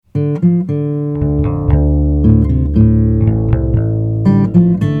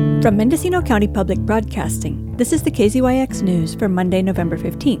From Mendocino County Public Broadcasting, this is the KZYX News for Monday, November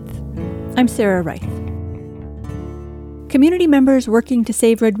 15th. I'm Sarah Reith. Community members working to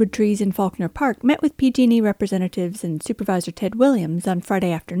save redwood trees in Faulkner Park met with PG&E representatives and Supervisor Ted Williams on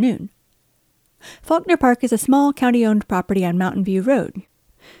Friday afternoon. Faulkner Park is a small county-owned property on Mountain View Road.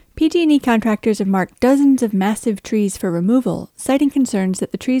 PG&E contractors have marked dozens of massive trees for removal, citing concerns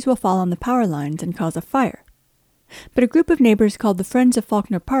that the trees will fall on the power lines and cause a fire. But a group of neighbors called the Friends of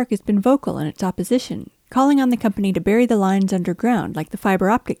Faulkner Park has been vocal in its opposition, calling on the company to bury the lines underground like the fiber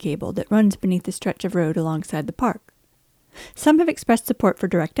optic cable that runs beneath the stretch of road alongside the park. Some have expressed support for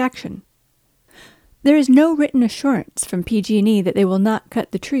direct action. There is no written assurance from PG&E that they will not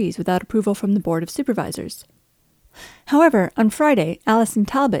cut the trees without approval from the Board of Supervisors. However, on Friday, Allison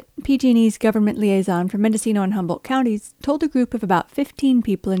Talbot, PG&E's government liaison for Mendocino and Humboldt counties, told a group of about 15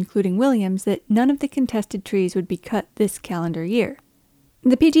 people, including Williams, that none of the contested trees would be cut this calendar year.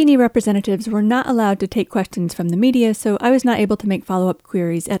 The PG&E representatives were not allowed to take questions from the media, so I was not able to make follow-up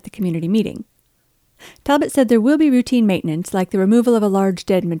queries at the community meeting. Talbot said there will be routine maintenance, like the removal of a large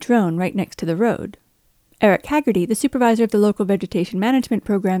dead madrone right next to the road. Eric Haggerty, the supervisor of the local vegetation management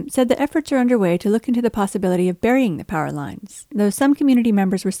program, said that efforts are underway to look into the possibility of burying the power lines, though some community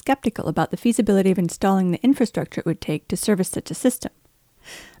members were skeptical about the feasibility of installing the infrastructure it would take to service such a system.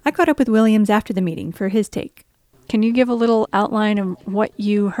 I caught up with Williams after the meeting for his take. Can you give a little outline of what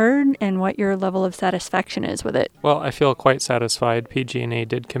you heard and what your level of satisfaction is with it? Well, I feel quite satisfied. PG&E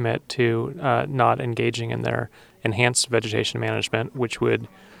did commit to not engaging in their enhanced vegetation management, which would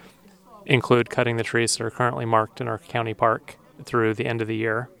include cutting the trees that are currently marked in our county park through the end of the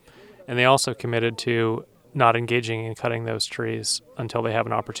year. And they also committed to not engaging in cutting those trees until they have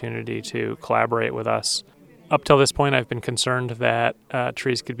an opportunity to collaborate with us. Up till this point, I've been concerned that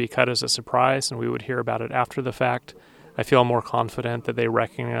trees could be cut as a surprise and we would hear about it after the fact. I feel more confident that they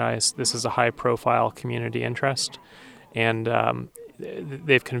recognize this is a high-profile community interest, and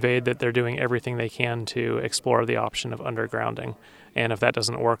they've conveyed that they're doing everything they can to explore the option of undergrounding. And if that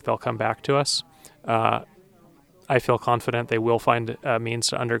doesn't work, they'll come back to us. I feel confident they will find a means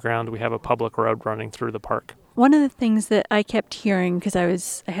to underground. We have a public road running through the park. One of the things that I kept hearing, because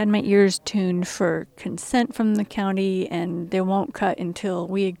I had my ears tuned for consent from the county, and they won't cut until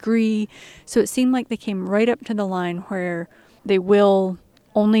we agree. So it seemed like they came right up to the line where they will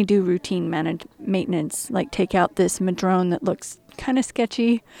only do routine maintenance, like take out this madrone that looks kind of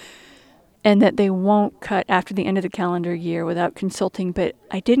sketchy, and that they won't cut after the end of the calendar year without consulting. But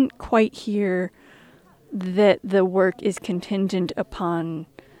I didn't quite hear that the work is contingent upon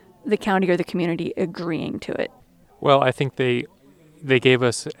the county or the community agreeing to it. Well, I think they gave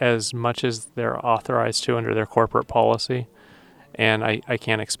us as much as they're authorized to under their corporate policy, and I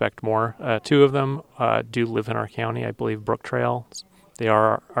can't expect more. Two of them do live in our county, I believe Brook Trails. They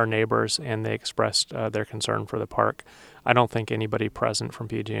are our neighbors, and they expressed their concern for the park. I don't think anybody present from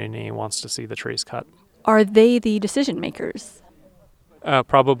PG&E wants to see the trees cut. Are they the decision makers?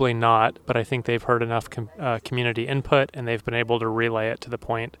 Probably not, but I think they've heard enough community input, and they've been able to relay it to the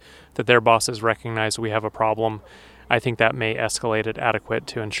point that their bosses recognize we have a problem. I think that may escalate it adequate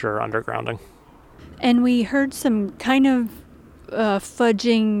to ensure undergrounding. And we heard some kind of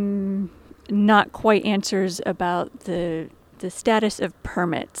fudging, not quite answers about the status of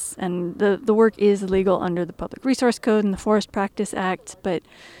permits. And the work is legal under the Public Resource Code and the Forest Practice Act, but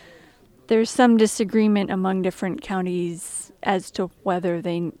there's some disagreement among different counties as to whether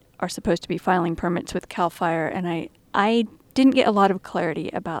they are supposed to be filing permits with CAL FIRE, and I didn't get a lot of clarity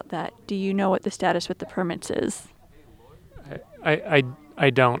about that. Do you know what the status with the permits is? I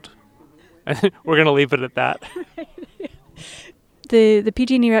don't. We're going to leave it at that. The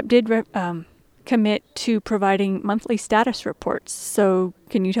PG&E rep did commit to providing monthly status reports, so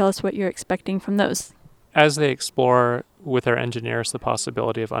can you tell us what you're expecting from those? As they explore with our engineers the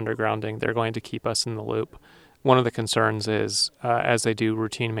possibility of undergrounding, they're going to keep us in the loop. One of the concerns is, as they do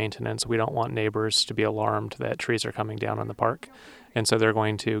routine maintenance, we don't want neighbors to be alarmed that trees are coming down in the park. And so they're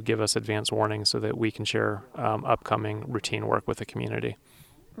going to give us advance warning so that we can share upcoming routine work with the community.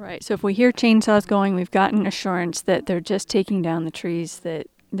 Right. So if we hear chainsaws going, we've gotten assurance that they're just taking down the trees that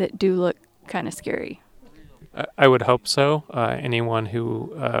do look kind of scary. I would hope so. Anyone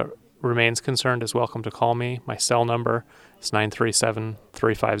who remains concerned is welcome to call me. My cell number is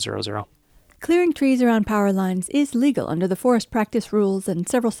 937-3500. Clearing trees around power lines is legal under the forest practice rules and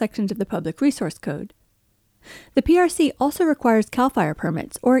several sections of the Public Resource Code. The PRC also requires CAL FIRE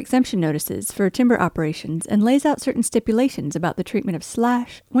permits or exemption notices for timber operations and lays out certain stipulations about the treatment of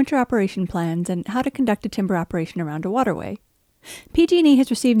slash, winter operation plans, and how to conduct a timber operation around a waterway. PG&E has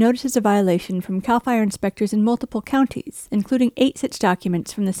received notices of violation from CAL FIRE inspectors in multiple counties, including 8 such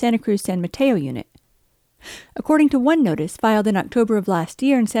documents from the Santa Cruz-San Mateo unit. According to one notice filed in October of last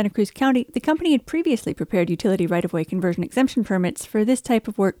year in Santa Cruz County, the company had previously prepared utility right-of-way conversion exemption permits for this type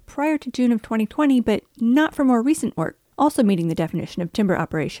of work prior to June of 2020, but not for more recent work, also meeting the definition of timber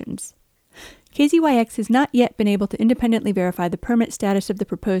operations. KZYX has not yet been able to independently verify the permit status of the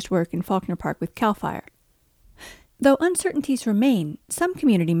proposed work in Faulkner Park with CAL FIRE. Though uncertainties remain, some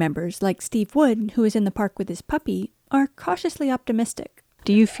community members, like Steve Wood, who is in the park with his puppy, are cautiously optimistic.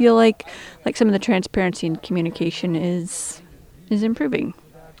 Do you feel like some of the transparency and communication is improving?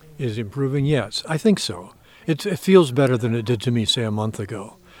 Is improving? Yes, I think so. It feels better than it did to me, say, a month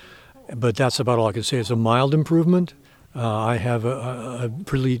ago. But that's about all I can say. It's a mild improvement. I have a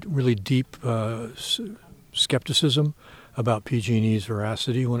really deep skepticism about PG&E's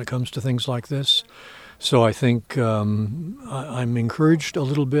veracity when it comes to things like this. So I think I'm encouraged a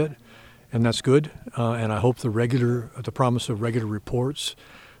little bit, and that's good. And I hope the promise of regular reports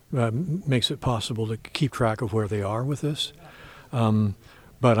makes it possible to keep track of where they are with this.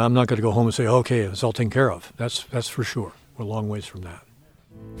 But I'm not going to go home and say, okay, it's all taken care of. That's for sure. We're a long ways from that.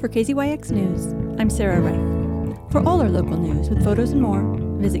 For KZYX News, I'm Sarah Wright. For all our local news with photos and more,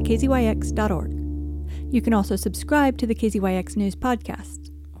 visit kzyx.org. You can also subscribe to the KZYX News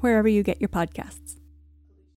podcast, wherever you get your podcasts.